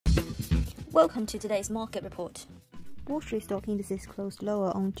Welcome to today's market report. Wall Street stock indices closed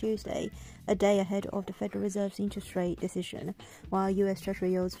lower on Tuesday, a day ahead of the Federal Reserve's interest rate decision, while US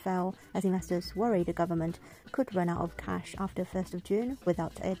Treasury yields fell as investors worried the government could run out of cash after 1st of June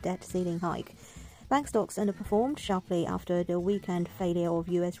without a debt ceiling hike. Bank stocks underperformed sharply after the weekend failure of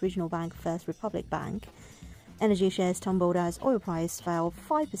US regional bank First Republic Bank. Energy shares tumbled as oil price fell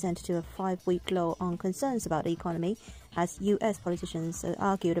 5% to a 5-week low on concerns about the economy, as US politicians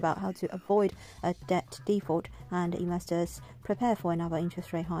argued about how to avoid a debt default and investors prepare for another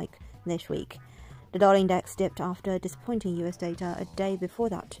interest rate hike this week. The dollar index dipped after disappointing US data a day before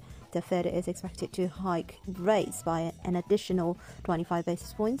that. The Fed is expected to hike rates by an additional 25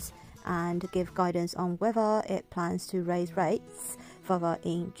 basis points and give guidance on whether it plans to raise rates further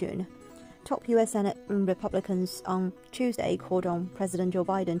in June. Top US Senate Republicans on Tuesday called on President Joe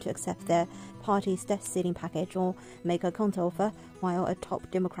Biden to accept their party's debt ceiling package or make a counteroffer, while a top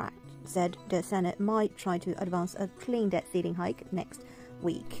Democrat said the Senate might try to advance a clean debt ceiling hike next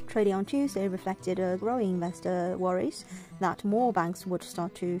week. Trading on Tuesday reflected a growing investor worries that more banks would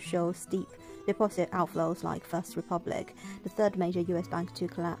start to show steep deposit outflows like First Republic, the third major US bank to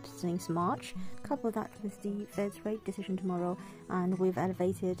collapse since March. Couple that with the Fed's rate decision tomorrow, and with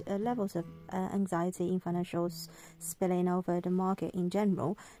elevated levels of anxiety in financials spilling over the market in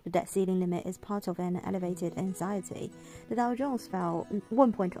general, the debt ceiling limit is part of an elevated anxiety. The Dow Jones fell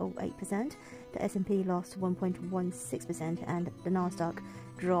 1.08%, the S&P lost 1.16%, and the Nasdaq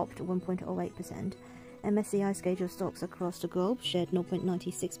dropped 1.08%. MSCI scheduled stocks across the globe shed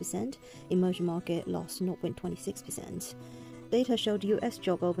 0.96%, emerging market lost 0.26%. Data showed US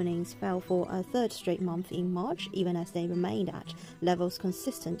job openings fell for a third straight month in March, even as they remained at levels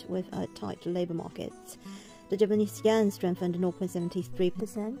consistent with a tight labor market. The Japanese yen strengthened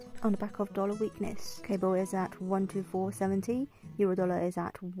 0.73% on the back of dollar weakness. Cable is at 124.70, euro dollar is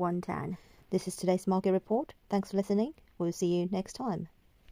at 110. This is today's market report. Thanks for listening. We'll see you next time.